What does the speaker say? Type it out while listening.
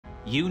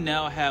You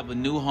now have a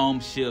new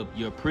home ship.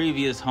 Your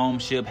previous home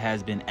ship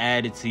has been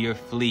added to your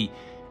fleet.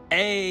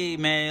 Hey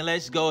man,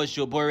 let's go. It's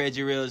your boy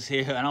Reggie Reels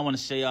here, and I want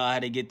to show y'all how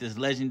to get this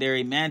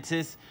legendary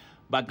Mantis.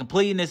 By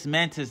completing this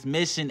Mantis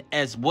mission,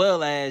 as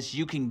well as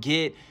you can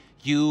get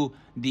you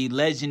the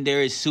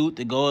legendary suit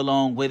to go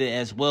along with it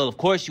as well. Of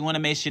course, you want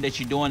to make sure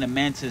that you're doing the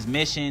Mantis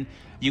mission.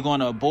 You're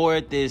going to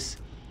board this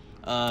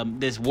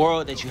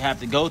world that you have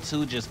to go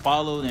to. Just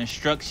follow the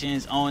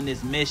instructions on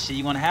this mission.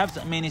 You're going to have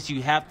some minutes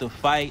you have to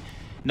fight.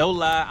 No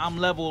lie, I'm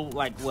level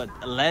like what,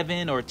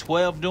 11 or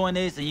 12 doing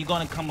this, and you're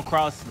going to come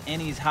across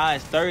any as high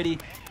as 30.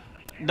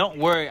 Don't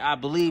worry, I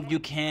believe you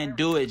can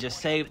do it. Just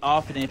save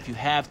often if you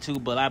have to,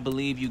 but I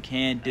believe you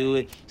can do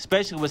it,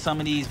 especially with some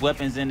of these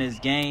weapons in this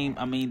game.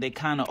 I mean, they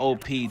kind of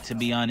OP, to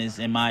be honest,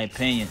 in my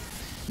opinion.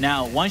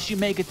 Now, once you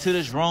make it to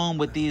this room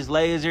with these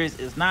lasers,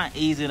 it's not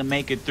easy to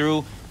make it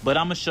through, but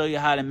I'm going to show you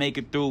how to make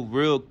it through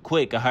real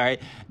quick, all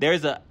right?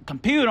 There's a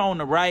computer on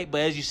the right,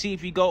 but as you see,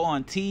 if you go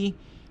on T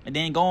and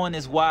then go on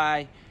this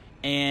Y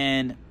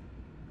and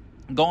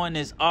go on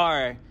this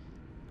R,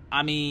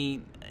 I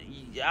mean,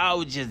 I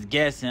was just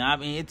guessing. I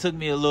mean, it took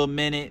me a little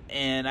minute,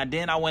 and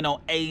then I went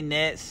on A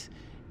nets,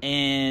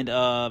 and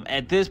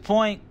at this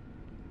point,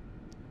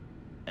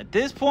 I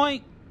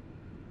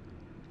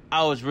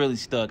was really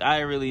stuck.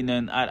 I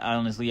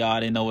honestly, y'all, I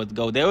didn't know where to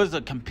go. There was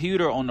a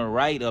computer on the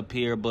right up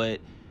here,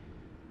 but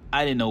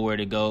I didn't know where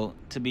to go.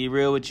 To be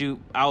real with you,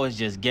 I was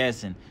just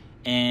guessing.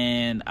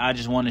 And I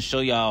just want to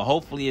show y'all,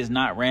 hopefully it's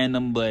not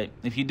random, but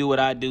if you do what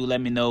I do, let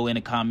me know in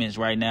the comments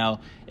right now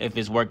if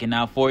it's working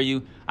out for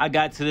you. I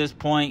got to this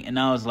point and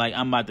I was like,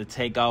 I'm about to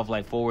take off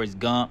like Forrest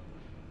Gump.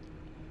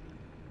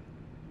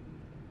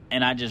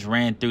 And I just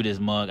ran through this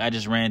mug.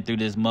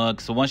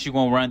 So once you're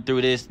going to run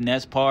through this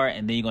next part,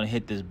 and then you're going to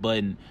hit this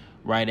button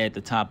right at the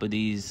top of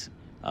these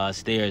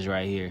stairs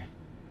right here.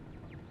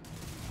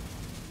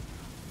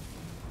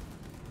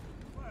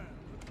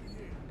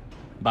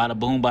 Bada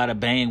boom, bada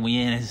bang, we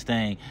in this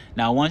thing.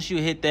 Now, once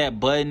you hit that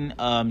button,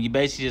 you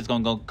basically just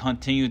gonna go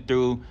continue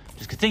through.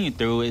 Just continue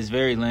through. It's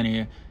very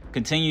linear.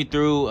 Continue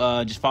through.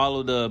 Just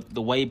follow the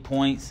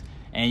waypoints,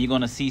 and you're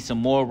gonna see some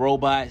more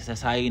robots.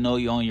 That's how you know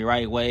you're on your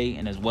right way.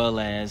 And as well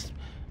as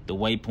the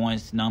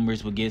waypoints,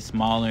 numbers will get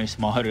smaller and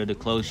smaller the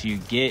closer you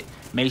get.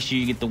 Make sure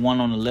you get the one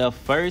on the left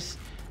first.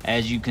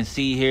 As you can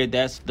see here,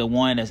 that's the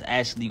one that's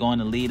actually going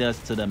to lead us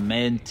to the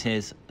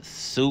Mantis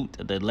suit,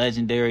 the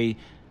legendary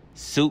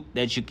suit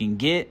that you can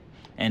get.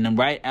 And then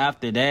right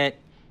after that,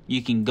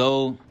 you can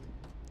go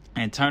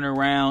and turn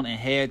around and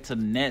head to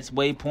the next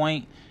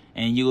waypoint,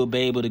 and you will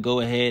be able to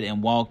go ahead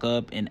and walk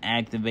up and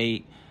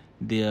activate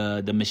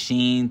the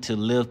machine to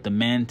lift the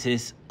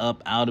Mantis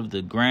up out of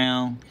the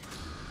ground.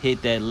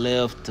 Hit that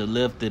lift to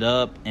lift it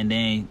up, and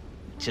then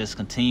just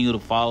continue to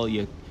follow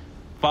your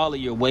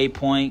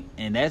waypoint.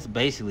 And that's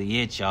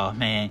basically it, y'all.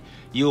 Man,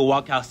 you will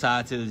walk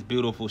outside to this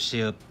beautiful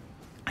ship.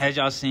 As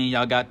y'all seen,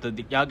 y'all got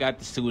the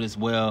suit as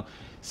well.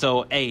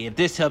 So hey, if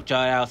this helped y'all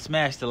out,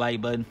 smash the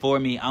like button for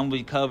me. I'm gonna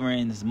be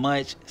covering as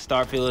much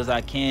Starfield as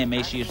I can.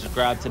 Make sure you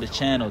subscribe to the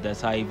channel.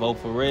 That's how you vote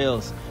for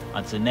Reels.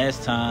 Until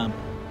next time,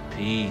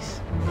 peace.